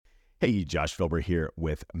Hey, Josh Filber here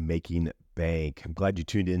with Making Bank. I'm glad you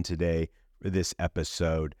tuned in today for this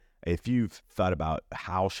episode. If you've thought about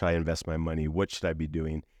how should I invest my money, what should I be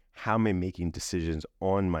doing, how am I making decisions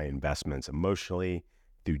on my investments emotionally,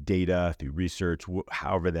 through data, through research,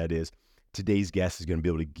 however that is, today's guest is going to be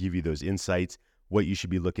able to give you those insights, what you should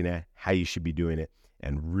be looking at, how you should be doing it,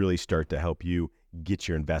 and really start to help you get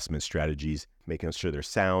your investment strategies, making sure they're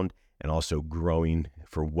sound and also growing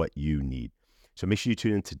for what you need. So make sure you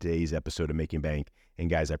tune in to today's episode of Making Bank. And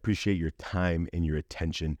guys, I appreciate your time and your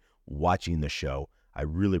attention watching the show. I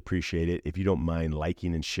really appreciate it. If you don't mind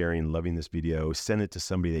liking and sharing, loving this video, send it to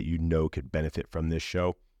somebody that you know could benefit from this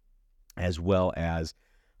show, as well as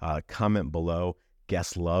comment below.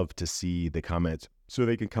 Guests love to see the comments so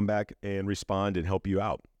they can come back and respond and help you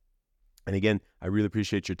out. And again, I really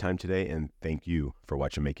appreciate your time today, and thank you for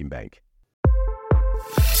watching Making Bank.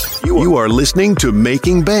 You are listening to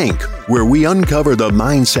Making Bank, where we uncover the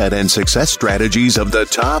mindset and success strategies of the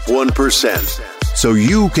top 1%, so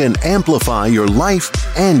you can amplify your life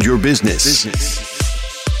and your business.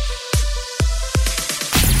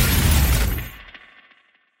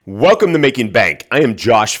 Welcome to Making Bank. I am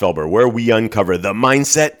Josh Felber, where we uncover the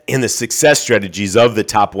mindset and the success strategies of the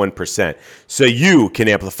top 1%, so you can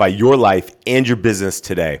amplify your life and your business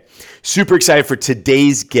today. Super excited for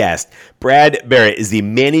today's guest. Brad Barrett is the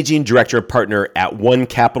managing director and partner at One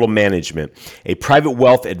Capital Management, a private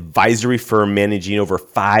wealth advisory firm managing over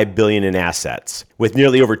 $5 billion in assets. With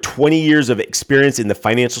nearly over 20 years of experience in the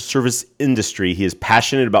financial service industry, he is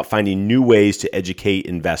passionate about finding new ways to educate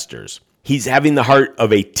investors. He's having the heart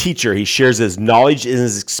of a teacher. He shares his knowledge and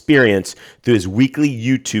his experience through his weekly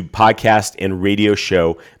YouTube podcast and radio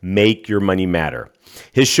show, Make Your Money Matter.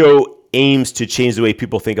 His show aims to change the way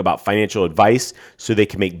people think about financial advice so they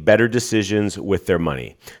can make better decisions with their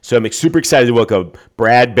money. So I'm super excited to welcome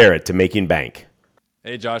Brad Barrett to Making Bank.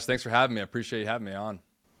 Hey, Josh, thanks for having me. I appreciate you having me on.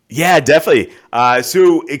 Yeah, definitely.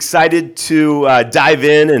 So excited to dive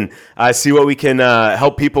in and see what we can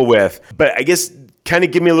help people with. But I guess kind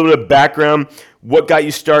of give me a little bit of background. What got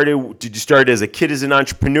you started? Did you start as a kid as an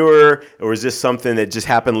entrepreneur, or is this something that just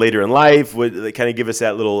happened later in life? Kind of give us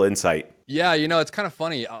that little insight. Yeah, it's kind of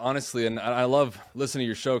funny, honestly, and I love listening to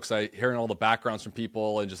your show because I hearing all the backgrounds from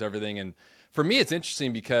people and just everything. And for me, it's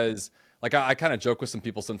interesting because I kind of joke with some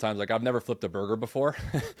people sometimes, I've never flipped a burger before.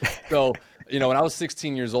 So, when I was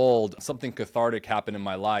 16 years old, something cathartic happened in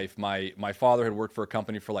my life. My father had worked for a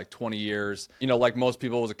company for like 20 years. Like most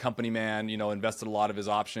people, was a company man, invested a lot of his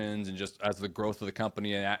options, and just as the growth of the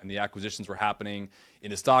company and the acquisitions were happening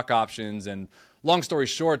into stock options. And long story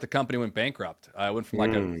short, the company went bankrupt. It went from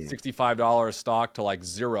like a $65 stock to like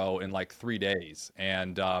zero in like 3 days.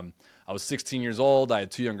 And I was 16 years old. I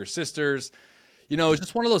had two younger sisters. It's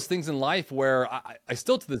just one of those things in life where I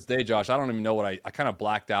still to this day, Josh, I don't even know what I kind of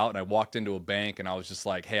blacked out, and I walked into a bank and I was just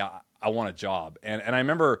like, hey, I want a job. And I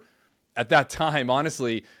remember at that time,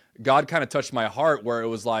 honestly, God kind of touched my heart where it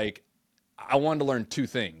was like, I wanted to learn two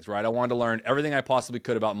things, right? I wanted to learn everything I possibly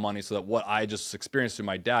could about money so that what I just experienced through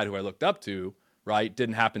my dad, who I looked up to, right,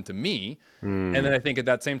 didn't happen to me. And then I think at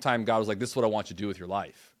that same time, God was like, this is what I want you to do with your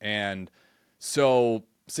life. And so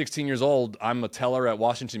 16 years old, I'm a teller at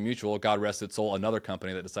Washington Mutual, God rest its soul, another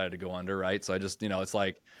company that decided to go under, right? So I just, it's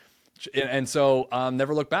like, and so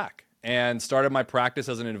never looked back, and started my practice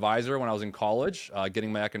as an advisor when I was in college,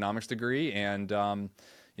 getting my economics degree. And,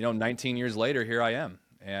 19 years later, here I am,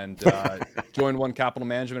 and joined One Capital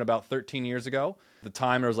Management about 13 years ago. At the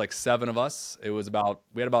time, there was like 7 of us. We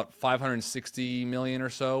had about 560 million or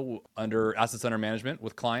so under assets under management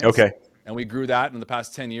with clients. Okay. And we grew that in the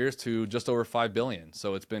past 10 years to just over 5 billion.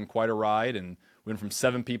 So it's been quite a ride, and we went from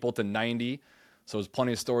 7 people to 90. So there's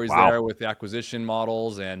plenty of stories there with the acquisition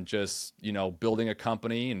models and just, building a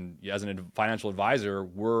company. And as a financial advisor,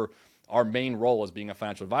 our main role is being a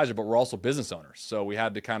financial advisor, but we're also business owners. So we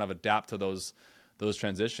had to kind of adapt to those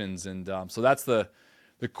transitions. And so that's the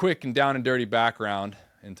quick and down and dirty background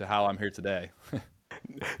into how I'm here today.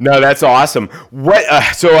 No, that's awesome.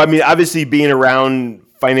 So obviously being around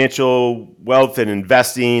financial wealth and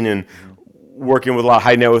investing and working with a lot of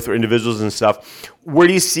high net worth individuals and stuff, where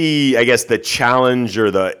do you see, I guess, the challenge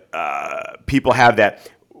or the people have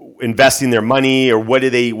that investing their money, or what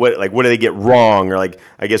do they get wrong, or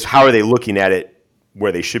I guess how are they looking at it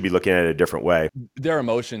where they should be looking at it a different way? Their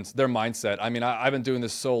emotions, their mindset. I've been doing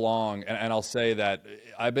this so long, and I'll say that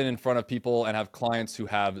I've been in front of people and have clients who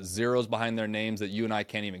have zeros behind their names that you and I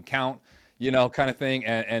can't even count, kind of thing,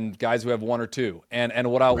 and guys who have 1 or 2.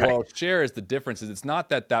 And what I'll share is the difference is it's not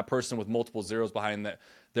that person with multiple zeros behind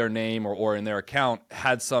their name or in their account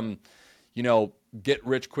had some, get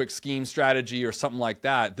rich quick scheme strategy or something like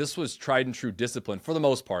that. This was tried and true discipline for the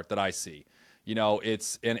most part that I see.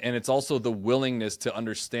 It's also the willingness to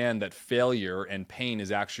understand that failure and pain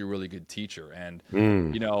is actually a really good teacher. And,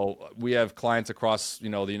 we have clients across, the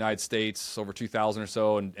United States, over 2,000 or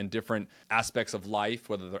so, and different aspects of life,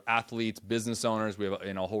 whether they're athletes, business owners. We have,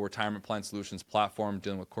 a whole retirement plan solutions platform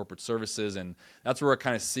dealing with corporate services. And that's where I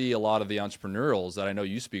kind of see a lot of the entrepreneurials that I know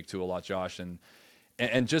you speak to a lot, Josh.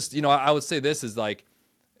 And just, I would say this is like,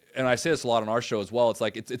 and I say this a lot on our show as well. It's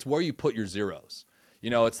like, it's where you put your zeros.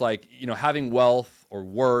 It's like, having wealth or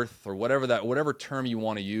worth or whatever term you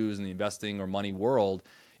want to use in the investing or money world,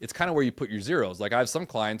 it's kind of where you put your zeros. Like I have some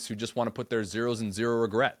clients who just want to put their zeros in zero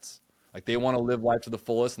regrets. Like they want to live life to the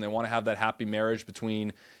fullest and they want to have that happy marriage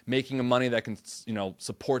between making a money that can,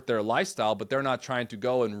 support their lifestyle, but they're not trying to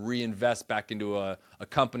go and reinvest back into a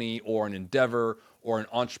company or an endeavor or an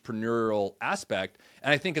entrepreneurial aspect.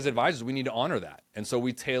 And I think as advisors, we need to honor that. And so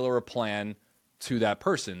we tailor a plan to that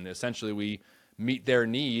person. Essentially, we meet their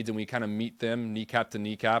needs and we kind of meet them kneecap to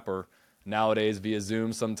kneecap, or nowadays via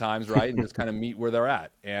Zoom sometimes, right? And just kind of meet where they're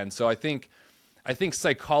at. And so I think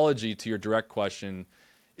psychology, to your direct question,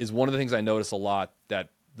 is one of the things I notice a lot that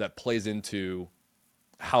plays into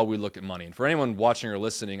how we look at money. And for anyone watching or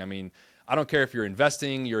listening, I mean, I don't care if you're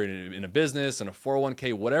investing, you're in a business, in a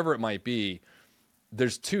 401k, whatever it might be,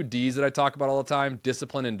 there's 2 D's that I talk about all the time: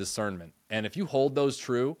 discipline and discernment. And if you hold those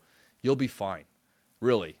true, you'll be fine,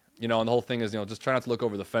 really. And the whole thing is, just try not to look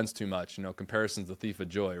over the fence too much. Comparison's the thief of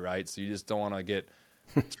joy, right? So you just don't want to get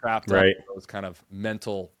trapped right in those kind of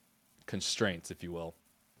mental constraints, if you will.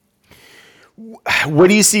 What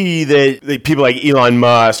do you see that people like Elon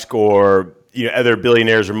Musk or other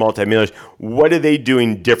billionaires or multimillionaires, what are they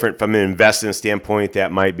doing different from an investing standpoint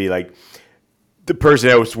that might be like the person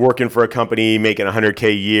that was working for a company making $100K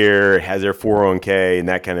a year, has their 401k and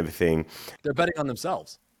that kind of a thing? They're betting on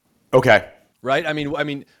themselves. Okay. Right? I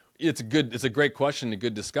mean, it's a great question, a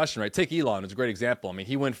good discussion, right? Take Elon as a great example. I mean,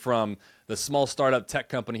 he went from the small startup tech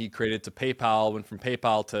company he created to PayPal, went from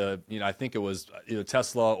PayPal to, I think it was either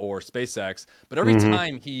Tesla or SpaceX. But every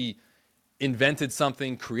time he invented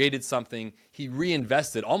something, created something, he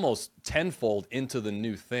reinvested almost tenfold into the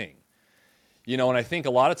new thing. And I think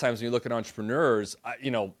a lot of times when you look at entrepreneurs,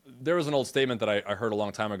 there was an old statement that I heard a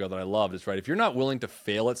long time ago that I loved. It's right. If you're not willing to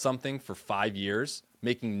fail at something for 5 years,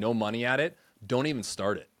 making no money at it, don't even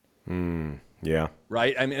start it. Yeah.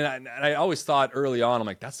 Right. I mean, and I always thought early on, I'm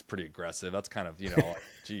like, that's pretty aggressive. That's kind of, like,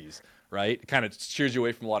 geez, right. It kind of steers you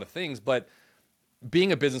away from a lot of things. But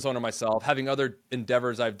being a business owner myself, having other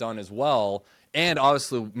endeavors I've done as well, and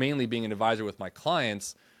obviously mainly being an advisor with my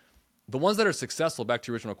clients, the ones that are successful, back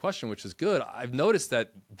to your original question, which is good, I've noticed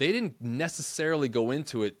that they didn't necessarily go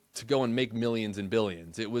into it to go and make millions and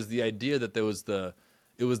billions. It was the idea that it was the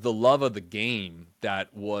love of the game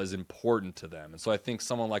that was important to them. And so I think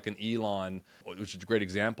someone like an Elon, which is a great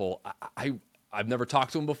example, I've never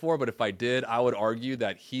talked to him before, but if I did, I would argue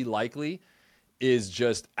that he likely is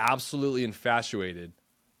just absolutely infatuated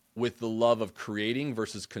with the love of creating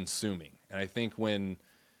versus consuming. And I think when,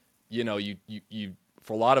 you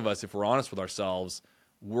for a lot of us, if we're honest with ourselves,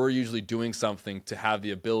 we're usually doing something to have the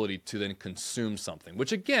ability to then consume something,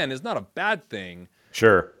 which again is not a bad thing.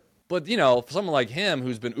 Sure. But, for someone like him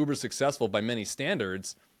who's been uber successful by many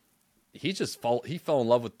standards, he fell in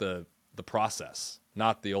love with the process,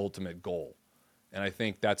 not the ultimate goal. And I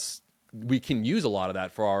think we can use a lot of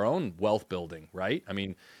that for our own wealth building, right? I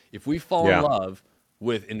mean, if we fall in love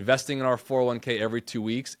with investing in our 401k every 2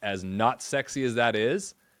 weeks, as not sexy as that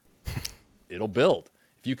is, it'll build.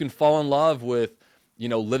 If you can fall in love with,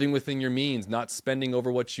 living within your means, not spending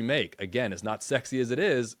over what you make, again, as not sexy as it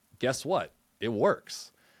is, guess what? It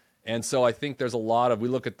works. And so I think there's a lot of, we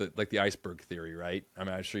look at the iceberg theory, right? I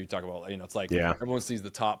mean, I'm sure you talk about, it's like everyone sees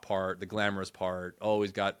the top part, the glamorous part. Oh,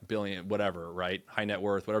 he's got billion, whatever, right? High net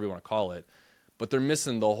worth, whatever you want to call it. But they're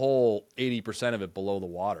missing the whole 80% of it below the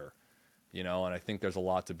water, and I think there's a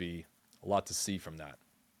lot to see from that.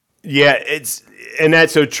 Yeah, and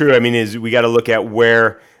that's so true. I mean, we got to look at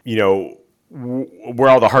where, where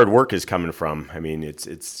all the hard work is coming from. I mean, it's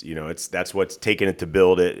that's what's taking it to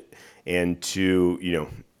build it and to,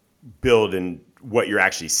 build in what you're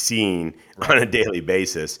actually seeing on a daily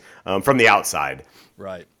basis from the outside.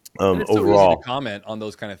 Right. And it's overall, so easy to comment on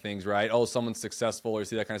those kind of things, right? Oh, someone's successful, or you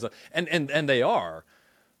see that kind of stuff. And they are.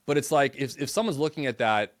 But it's like if someone's looking at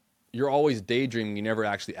that, you're always daydreaming, you're never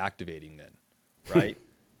actually activating then, right?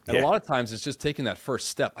 And a lot of times it's just taking that first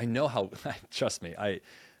step. I know how, trust me,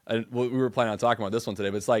 we were planning on talking about this one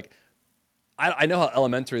today, but it's like, I know how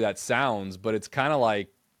elementary that sounds, but it's kind of like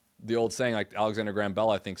the old saying, like Alexander Graham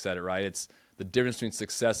Bell, I think, said it, right? It's the difference between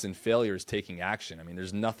success and failure is taking action. I mean,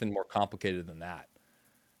 there's nothing more complicated than that,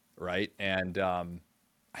 right? And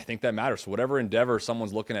I think that matters. So whatever endeavor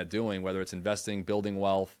someone's looking at doing, whether it's investing, building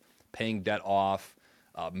wealth, paying debt off,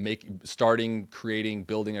 starting, creating,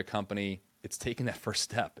 building a company, it's taking that first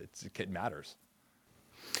step. It matters.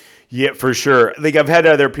 Yeah, for sure. Like I've had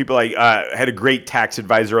other people. I had a great tax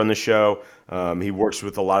advisor on the show. He works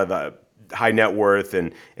with a lot of high net worth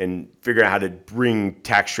and figuring out how to bring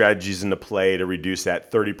tax strategies into play to reduce that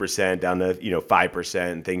 30% down to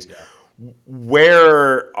 5% and things. Yeah.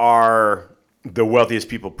 Where are the wealthiest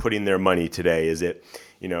people putting their money today? Is it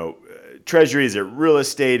treasury? Is it real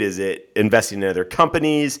estate? Is it investing in other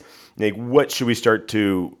companies? Like, what should we start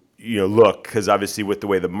to look, because obviously with the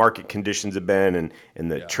way the market conditions have been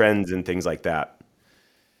and the trends and things like that.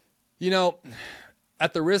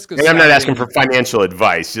 At the risk of I'm not asking for financial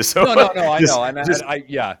advice, just so. No, I know. And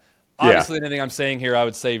obviously anything I'm saying here, I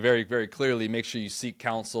would say very, very clearly, make sure you seek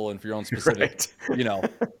counsel and for your own specific,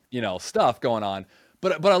 stuff going on.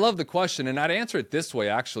 But I love the question, and I'd answer it this way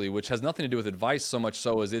actually, which has nothing to do with advice so much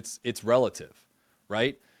so as it's relative,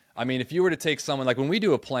 right? I mean, if you were to take someone, like when we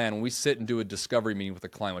do a plan, when we sit and do a discovery meeting with a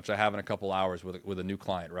client, which I have in a couple hours with a new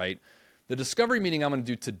client, right? The discovery meeting I'm going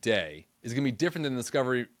to do today is going to be different than the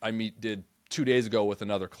discovery I did 2 days ago with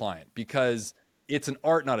another client, because it's an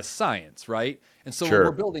art, not a science, right? And so when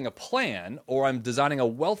we're building a plan, or I'm designing a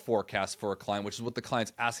wealth forecast for a client, which is what the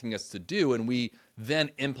client's asking us to do, and we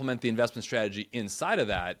then implement the investment strategy inside of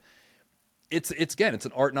that, it's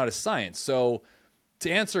an art, not a science. So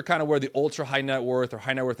to answer kind of where the ultra high net worth or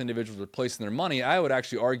high net worth individuals are placing their money, I would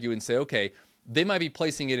actually argue and say, okay, they might be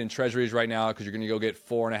placing it in treasuries right now because you're going to go get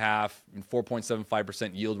 4.5% and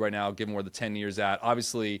 4.75% yield right now, given where the 10 years at.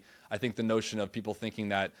 Obviously, I think the notion of people thinking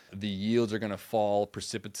that the yields are going to fall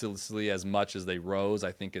precipitously as much as they rose,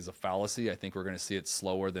 I think is a fallacy. I think we're going to see it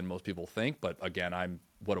slower than most people think. But again,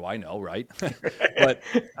 what do I know, right? But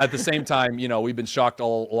at the same time, we've been shocked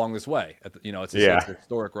all along this way. It's a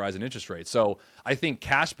historic rise in interest rates. So I think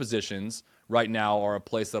cash positions right now are a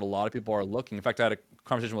place that a lot of people are looking. In fact, I had a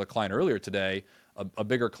conversation with a client earlier today, a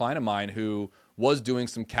bigger client of mine who was doing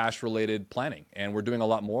some cash-related planning, and we're doing a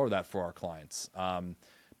lot more of that for our clients.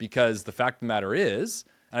 Because the fact of the matter is,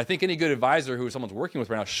 and I think any good advisor who someone's working with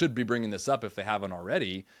right now should be bringing this up if they haven't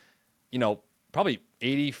already, probably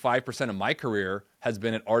 85% of my career has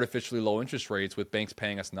been at artificially low interest rates with banks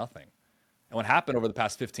paying us nothing. And what happened over the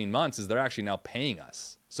past 15 months is they're actually now paying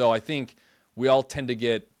us. So I think we all tend to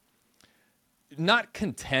get not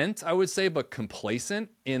content, I would say, but complacent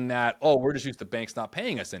in that, we're just used to banks not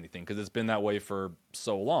paying us anything because it's been that way for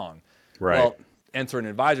so long. Right. Well, enter an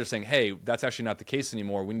advisor saying, hey, that's actually not the case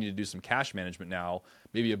anymore. We need to do some cash management now,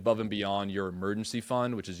 maybe above and beyond your emergency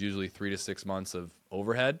fund, which is usually 3 to 6 months of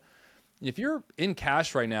overhead. If you're in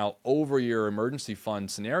cash right now over your emergency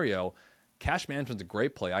fund scenario, cash management's a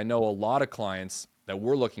great play. I know a lot of clients that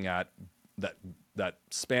we're looking at that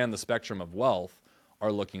span the spectrum of wealth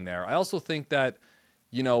are looking there. I also think that,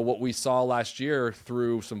 what we saw last year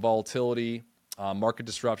through some volatility, market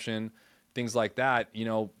disruption, things like that,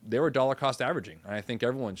 they were dollar cost averaging. And I think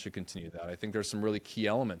everyone should continue that. I think there's some really key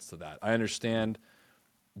elements to that. I understand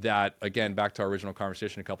that, again, back to our original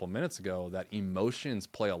conversation a couple of minutes ago, that emotions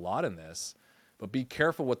play a lot in this, but be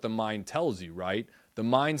careful what the mind tells you, right? The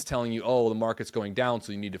mind's telling you, the market's going down,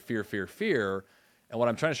 so you need to fear. And what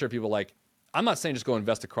I'm trying to share with people, I'm not saying just go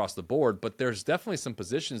invest across the board, but there's definitely some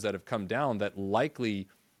positions that have come down that likely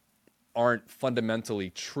aren't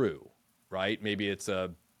fundamentally true, right? Maybe it's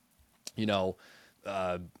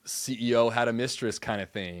CEO had a mistress kind of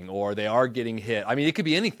thing, or they are getting hit. I mean, it could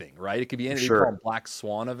be anything, right? It could be anything. Sure. We call them black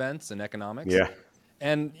swan events in economics. Yeah.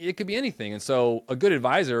 And it could be anything. And so a good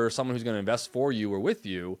advisor, or someone who's going to invest for you or with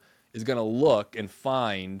you, is going to look and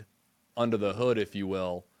find under the hood, if you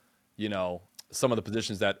will, some of the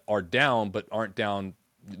positions that are down, but aren't down,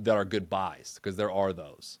 that are good buys, because there are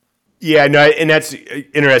those. Yeah, no, and that's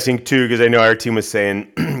interesting too, because I know our team was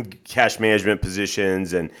saying cash management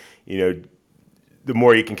positions, and the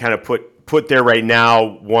more you can kind of put there right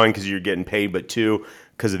now, one, because you're getting paid, but two,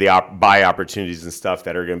 because of the buy opportunities and stuff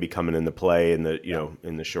that are going to be coming into play in the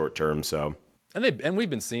in the short term. So and we've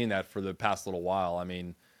been seeing that for the past little while. I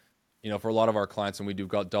mean, for a lot of our clients, and we do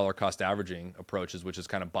dollar cost averaging approaches, which is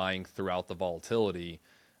kind of buying throughout the volatility,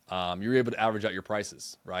 you're able to average out your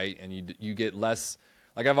prices, right? And you get less,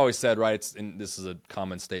 like I've always said, right? And this is a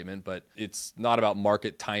common statement, but it's not about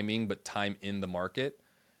market timing, but time in the market.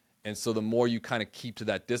 And so the more you kind of keep to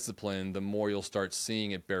that discipline, the more you'll start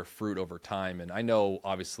seeing it bear fruit over time. And I know,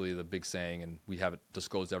 obviously, the big saying, and we have it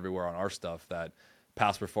disclosed everywhere on our stuff, that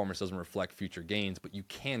past performance doesn't reflect future gains, but you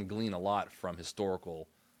can glean a lot from historical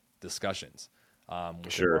discussions within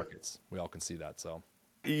Sure. markets. We all can see that. So,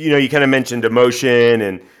 You kind of mentioned emotion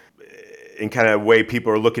and kind of way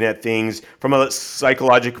people are looking at things from a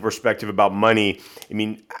psychological perspective about money. I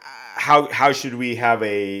mean, how should we have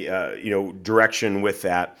a direction with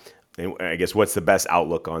that? And I guess what's the best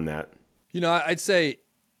outlook on that? I'd say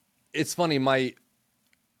it's funny. My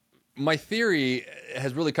theory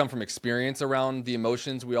has really come from experience around the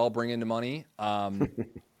emotions we all bring into money.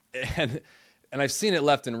 And I've seen it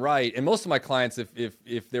left and right. And most of my clients,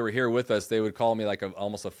 if they were here with us, they would call me like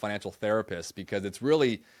almost a financial therapist, because it's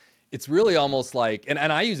really almost like, and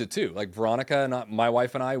I use it too. Like Veronica and my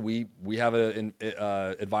wife and I, we have an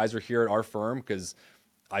advisor here at our firm, because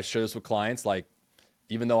I share this with clients. Like,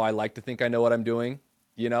 even though I like to think I know what I'm doing,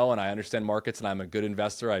 and I understand markets and I'm a good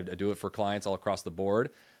investor, I do it for clients all across the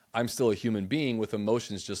board, I'm still a human being with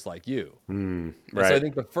emotions just like you. Right. So I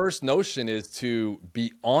think the first notion is to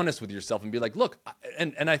be honest with yourself and be like, look,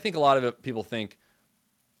 and I think a lot of people think,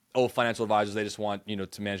 oh, financial advisors, they just want,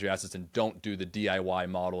 to manage your assets and don't do the DIY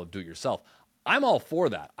model of do it yourself. I'm all for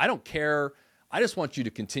that. I don't care. I just want you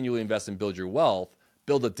to continually invest and build your wealth,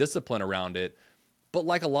 build a discipline around it. But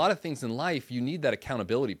like a lot of things in life, you need that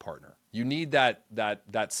accountability partner. You need that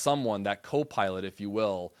someone, that co-pilot, if you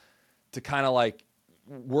will, to kind of like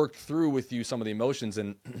work through with you some of the emotions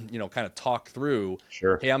and, kind of talk through,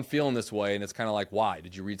 Sure. hey, I'm feeling this way. And it's kind of like, why?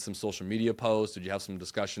 Did you read some social media posts? Did you have some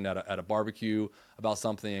discussion at a barbecue about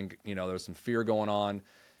something? And, there was some fear going on.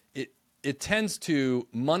 It tends to,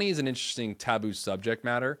 money is an interesting taboo subject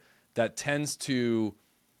matter that tends to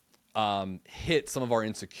hit some of our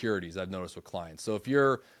insecurities, I've noticed with clients. So if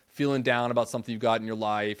you're feeling down about something you've got in your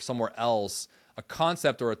life somewhere else, a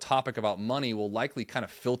concept or a topic about money will likely kind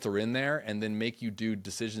of filter in there and then make you do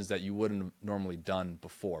decisions that you wouldn't have normally done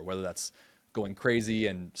before, whether that's going crazy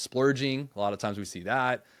and splurging. A lot of times we see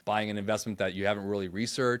that, buying an investment that you haven't really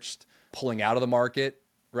researched, pulling out of the market,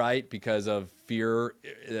 right, because of fear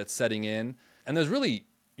that's setting in. And there's really,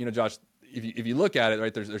 Josh, if you look at it,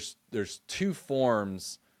 right, there's two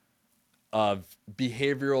forms of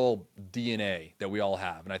behavioral DNA that we all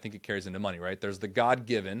have. And I think it carries into money, right? There's the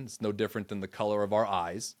God-given. It's no different than the color of our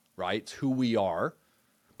eyes, right? It's who we are.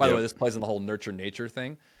 By the way, this plays in the whole nurture nature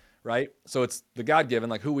thing, right? So it's the God-given,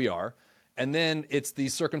 like who we are. And then it's the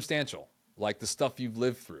circumstantial, like the stuff you've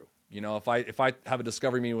lived through. If I have a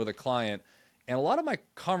discovery meeting with a client, and a lot of my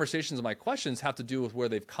conversations and my questions have to do with where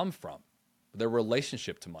they've come from, their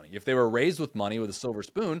relationship to money. If they were raised with money with a silver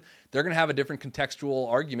spoon, they're going to have a different contextual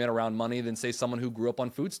argument around money than, say, someone who grew up on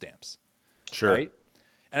food stamps. Sure. Right?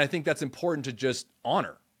 And I think that's important to just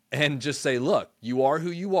honor and just say, look, you are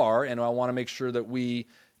who you are, and I want to make sure that we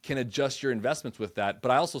can adjust your investments with that.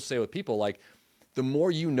 But I also say with people, like, the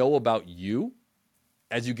more you know about you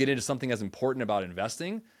as you get into something as important about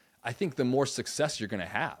investing, I think the more success you're going to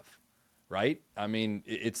have. Right? I mean,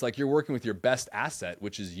 it's like you're working with your best asset,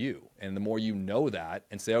 which is you. And the more you know that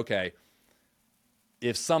and say, okay,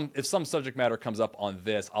 if some subject matter comes up on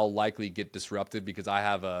this, I'll likely get disrupted because I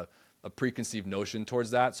have a preconceived notion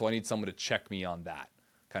towards that. So I need someone to check me on that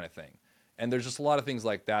kind of thing. And there's just a lot of things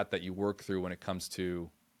like that you work through when it comes to,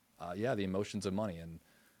 the emotions of money. And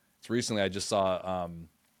it's recently I just saw,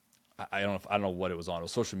 I don't know what it was on. It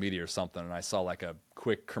was social media or something. And I saw like a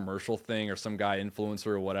quick commercial thing or some guy influencer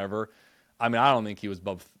or whatever. I mean, I don't think he was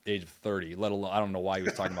above the age of 30, let alone, I don't know why he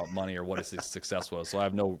was talking about money or what his success was. So I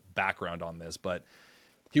have no background on this, but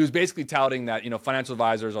he was basically touting that, financial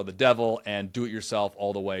advisors are the devil and do it yourself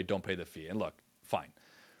all the way. Don't pay the fee. And look, fine.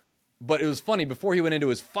 But it was funny, before he went into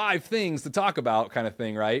his 5 things to talk about kind of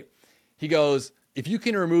thing, right? He goes, if you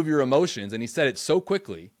can remove your emotions, and he said it so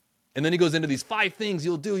quickly, and then he goes into these 5 things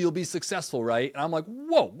you'll be successful, right? And I'm like,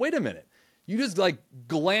 whoa, wait a minute. You just like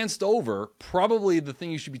glanced over probably the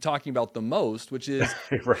thing you should be talking about the most, which is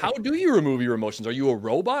Right. How do you remove your emotions? Are you a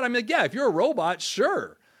robot? I mean, like, yeah, if you're a robot,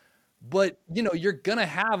 sure. But you're going to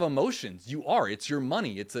have emotions. You are, it's your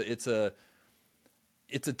money. It's a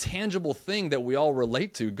tangible thing that we all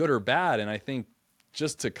relate to, good or bad. And I think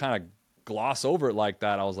just to kind of gloss over it like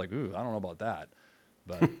that, I was like, ooh, I don't know about that.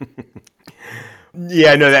 But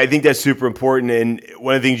Yeah, no, I think that's super important. And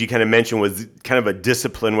one of the things you kind of mentioned was kind of a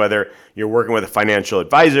discipline, whether you're working with a financial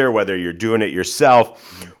advisor, whether you're doing it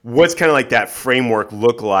yourself. What's kind of like that framework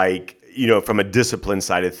look like, from a discipline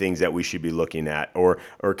side of things that we should be looking at or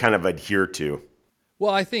kind of adhere to?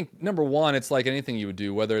 Well, I think number one, it's like anything you would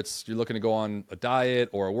do, whether it's you're looking to go on a diet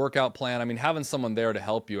or a workout plan. I mean, having someone there to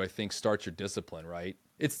help you, I think, starts your discipline, right?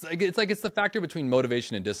 It's the factor between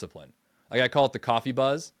motivation and discipline. Like I call it the coffee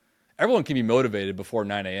buzz. Everyone can be motivated before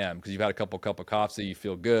 9 a.m. because you've had a cup of coffee, you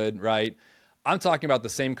feel good, right? I'm talking about the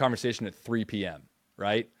same conversation at 3 p.m.,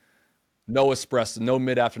 right? no espresso, no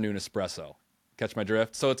mid-afternoon espresso. Catch my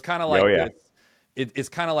drift? So it's kind of like Oh yeah. it's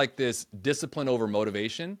kind of like this discipline over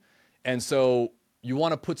motivation. And so you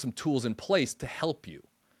want to put some tools in place to help you,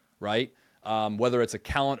 right? Whether it's a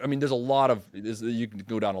calendar, I mean, there's a lot of, you can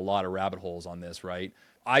go down a lot of rabbit holes on this, right?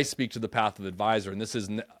 I speak to the path of the advisor, and this is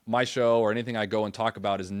my show, or anything I go and talk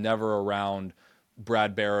about is never around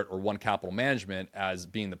Brad Barrett or One Capital Management as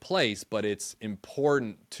being the place, but it's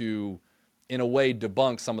important to, in a way,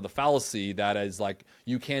 debunk some of the fallacy that is like,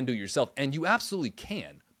 you can do it yourself. And you absolutely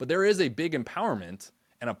can. But there is a big empowerment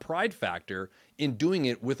and a pride factor in doing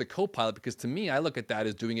it with a co-pilot, because to me, I look at that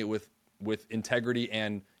as doing it with integrity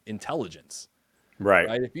and intelligence. Right.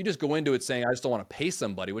 Right? If you just go into it saying, I just don't want to pay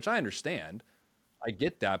somebody, which I understand, I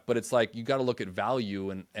get that, but it's like, you got to look at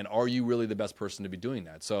value and are you really the best person to be doing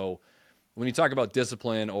that? So when you talk about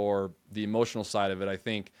discipline or the emotional side of it, I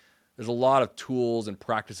think there's a lot of tools and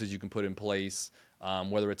practices you can put in place,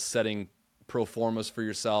 whether it's setting pro formas for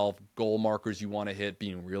yourself, goal markers you want to hit,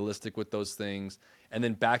 being realistic with those things, and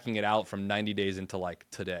then backing it out from 90 days into like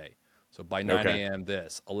today. So by 9 a.m.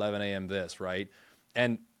 this, 11 a.m. this, right?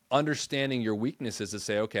 And understanding your weaknesses to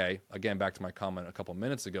say, okay, again, back to my comment a couple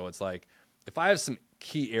minutes ago, it's like, if I have some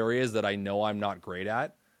key areas that I know I'm not great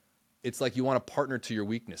at, it's like you want to partner to your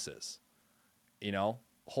weaknesses. You know,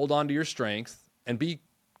 hold on to your strength and be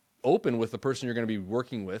open with the person you're going to be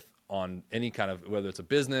working with on any kind of, whether it's a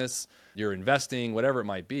business, you're investing, whatever it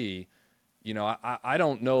might be. You know, I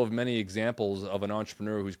don't know of many examples of an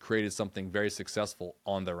entrepreneur who's created something very successful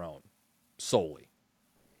on their own, solely.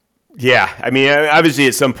 Yeah. I mean, obviously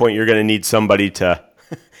at some point you're going to need somebody to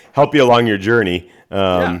help you along your journey.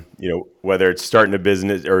 You know, whether it's starting a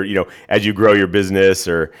business or, you know, as you grow your business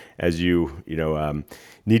or as you,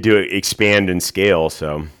 need to expand and scale.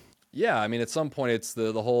 So, yeah, I mean, at some point it's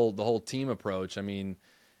the whole team approach. I mean,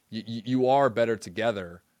 you are better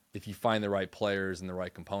together if you find the right players and the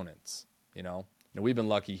right components, you know? And we've been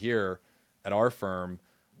lucky here at our firm.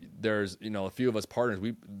 There's, a few of us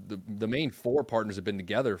partners, the main four partners have been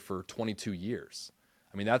together for 22 years.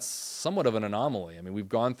 I mean, that's somewhat of an anomaly. I mean, we've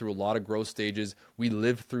gone through a lot of growth stages. We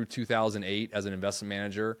lived through 2008 as an investment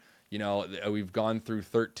manager. You know, we've gone through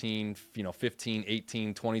 13, 15,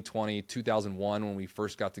 18, 2020, 2001 when we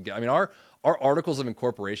first got together. I mean, our articles of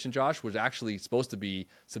incorporation, Josh, was actually supposed to be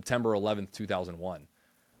September 11th, 2001.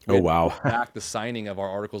 We had to put back the signing of our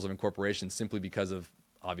articles of incorporation simply because of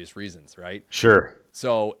obvious reasons, right? sure.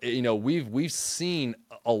 So, we've seen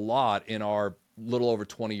a lot in our little over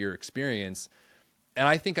 20-year experience. And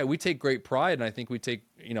I think we take great pride, and I think we take,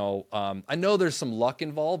 I know there's some luck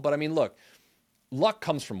involved, but I mean, look, luck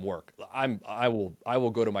comes from work. I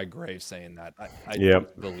will go to my grave saying that. I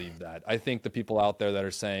Yep. believe that. I think the people out there that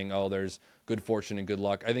are saying, oh, there's good fortune and good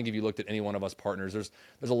luck, I think if you looked at any one of us partners, there's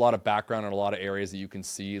a lot of background in a lot of areas that you can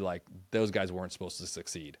see, like those guys weren't supposed to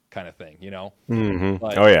succeed kind of thing, Mm-hmm.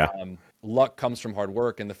 But Oh yeah. luck comes from hard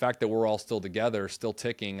work, and the fact that we're all still together, still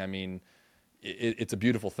ticking, I mean, it's a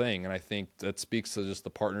beautiful thing. And I think that speaks to just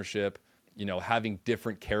the partnership, having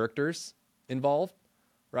different characters involved,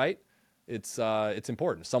 right? It's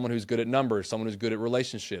important. Someone who's good at numbers, someone who's good at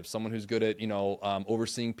relationships, someone who's good at,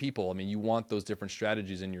 overseeing people. I mean, you want those different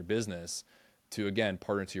strategies in your business to, again,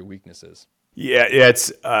 partner to your weaknesses. Yeah.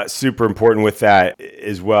 It's super important with that,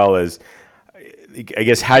 as well as, I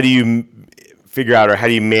guess, how do you figure out, or how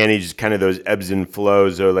do you manage kind of those ebbs and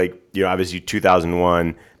flows? So like, obviously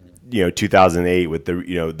 2001, 2008 with the,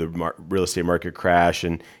 real estate market crash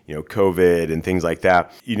and, COVID and things like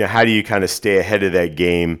that. How do you kind of stay ahead of that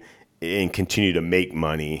game and continue to make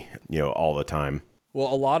money, all the time?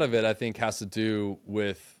 Well, a lot of it, I think, has to do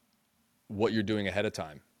with what you're doing ahead of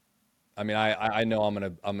time. I mean, I know I'm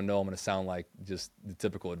gonna sound like just the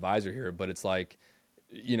typical advisor here, but it's like,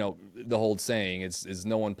 the whole saying is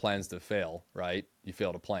no one plans to fail, right? You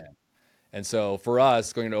fail to plan. And so for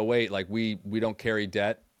us going to 08, like we don't carry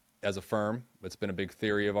debt as a firm. It's been a big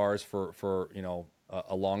theory of ours for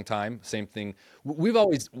a long time. Same thing. We've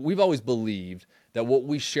always believed that what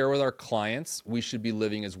we share with our clients, we should be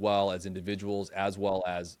living as well as individuals, as well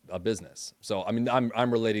as a business. So, I mean,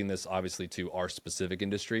 I'm relating this obviously to our specific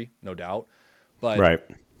industry, no doubt. But, Right.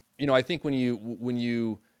 I think when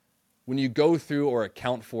you go through or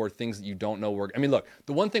account for things that you don't know work. I mean, look,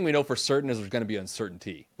 the one thing we know for certain is there's going to be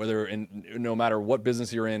uncertainty, no matter what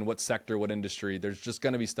business you're in, what sector, what industry, there's just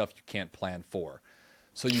going to be stuff you can't plan for.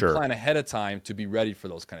 So you Sure. plan ahead of time to be ready for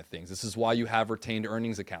those kind of things. This is why you have retained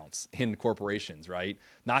earnings accounts in corporations, right?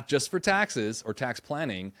 Not just for taxes or tax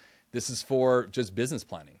planning. This is for just business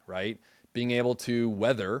planning, right? Being able to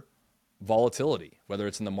weather volatility, whether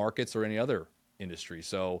it's in the markets or any other industry.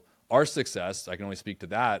 So our success, I can only speak to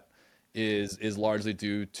that, is largely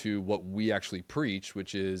due to what we actually preach,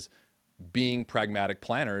 which is being pragmatic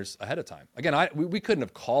planners ahead of time. Again, we couldn't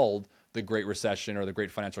have called the Great Recession or the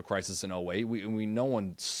Great Financial Crisis in 08. We no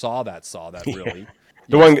one saw that really.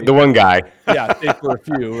 The one guy. Yeah, save for a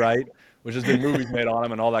few, right? Which has been movies made on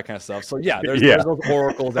him and all that kind of stuff. So yeah, there's those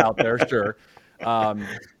oracles out there, sure. But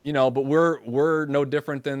we're no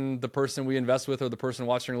different than the person we invest with or the person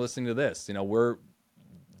watching or listening to this. We're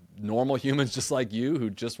normal humans just like you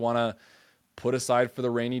who just want to put aside for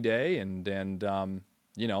the rainy day and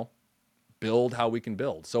build how we can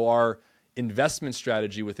build. So our investment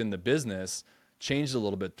strategy within the business changed a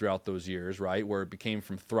little bit throughout those years, right? Where it became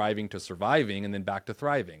from thriving to surviving and then back to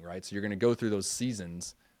thriving, right? So you're going to go through those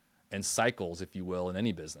seasons and cycles, if you will, in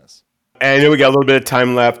any business. And I know we got a little bit of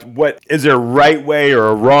time left. What is there a right way or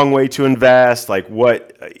a wrong way to invest? Like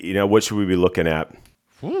what should we be looking at?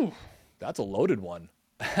 Whew, that's a loaded one.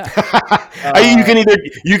 You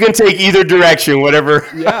can take either direction, whatever.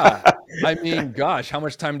 Yeah. I mean, gosh, how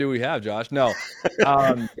much time do we have, Josh? No.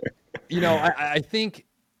 I think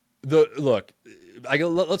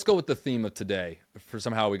let's go with the theme of today for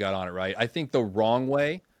somehow we got on it, right? I think the wrong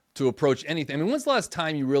way to approach anything. I mean, when's the last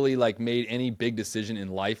time you really made any big decision in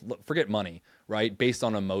life? Forget money, right? Based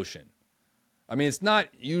on emotion. I mean, it's not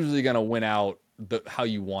usually going to win out how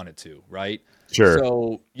you want it to, right? Sure.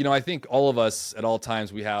 So, I think all of us at all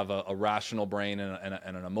times, we have a rational brain and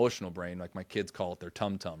an emotional brain. Like my kids call it their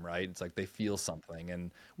tum-tum, right? It's like they feel something.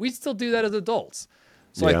 And we still do that as adults.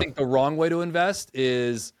 So I think the wrong way to invest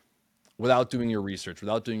is without doing your research,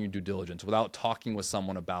 without doing your due diligence, without talking with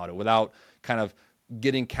someone about it, without kind of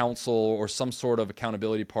getting counsel or some sort of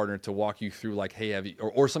accountability partner to walk you through hey,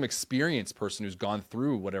 or some experienced person who's gone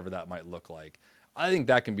through whatever that might look like. I think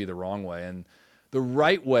that can be the wrong way. And the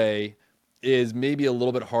right way is maybe a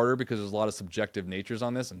little bit harder because there's a lot of subjective natures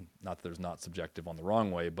on this, and not that there's not subjective on the wrong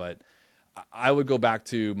way, but I would go back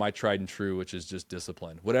to my tried and true, which is just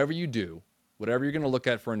discipline. Whatever you do, whatever you're going to look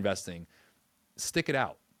at for investing, stick it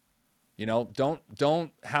out.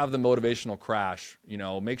 Don't have the motivational crash.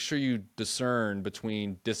 Make sure you discern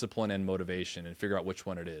between discipline and motivation and figure out which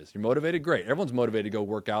one it is. You're motivated, great. Everyone's motivated to go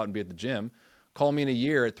work out and be at the gym. Call me in a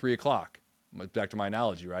year at 3:00. Back to my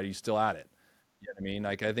analogy, right? Are you still at it? You know what I mean?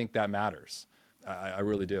 I think that matters. I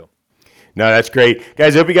really do. No, that's great.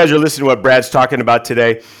 Guys, I hope you guys are listening to what Brad's talking about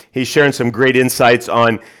today. He's sharing some great insights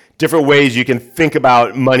on different ways you can think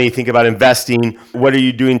about money, think about investing. What are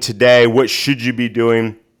you doing today? What should you be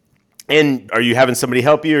doing? And are you having somebody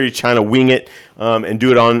help you, or are you trying to wing it and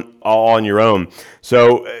do it all on your own?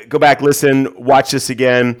 So go back, listen, watch this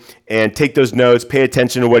again, and take those notes. Pay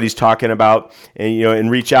attention to what he's talking about,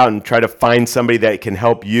 and reach out and try to find somebody that can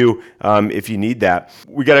help you if you need that.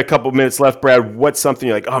 We got a couple minutes left, Brad. What's something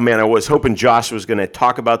you're like, oh man, I was hoping Josh was going to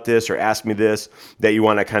talk about this or ask me this that you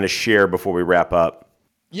want to kind of share before we wrap up?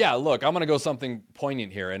 Yeah, look, I'm going to go something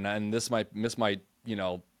poignant here, and this might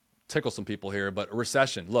tickle some people here, but a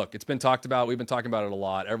recession. Look, it's been talked about. We've been talking about it a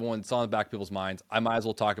lot. It's on the back of people's minds. I might as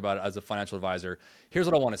well talk about it as a financial advisor. Here's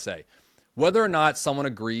what I want to say. Whether or not someone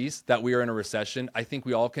agrees that we are in a recession, I think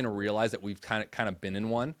we all can realize that we've kind of been in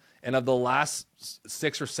one. And of the last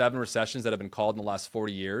 6 or 7 recessions that have been called in the last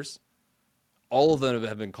 40 years, all of them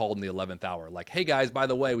have been called in the 11th hour. Like, hey guys, by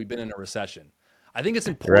the way, we've been in a recession. I think it's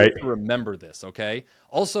important to remember this, okay?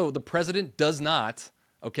 Also, the president does not,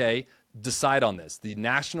 decide on this. The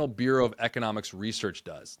National Bureau of Economics Research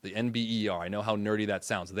does. The NBER. I know how nerdy that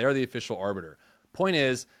sounds. They're the official arbiter. Point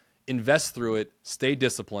is, invest through it, stay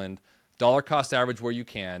disciplined, dollar cost average where you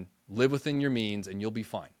can, live within your means, and you'll be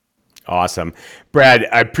fine. Awesome. Brad,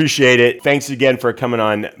 I appreciate it. Thanks again for coming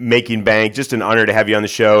on Making Bank. Just an honor to have you on the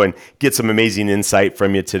show and get some amazing insight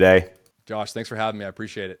from you today. Josh, thanks for having me. I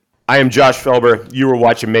appreciate it. I am Josh Felber. You were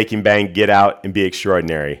watching Making Bank. Get out and be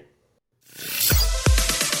extraordinary.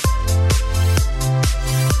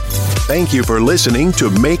 Thank you for listening to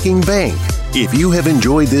Making Bank. If you have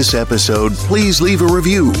enjoyed this episode, please leave a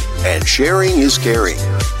review, and sharing is caring.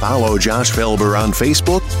 Follow Josh Felber on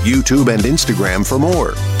Facebook, YouTube, and Instagram for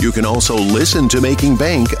more. You can also listen to Making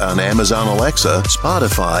Bank on Amazon Alexa,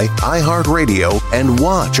 Spotify, iHeartRadio, and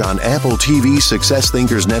watch on Apple TV, Success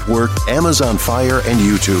Thinkers Network, Amazon Fire, and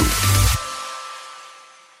YouTube.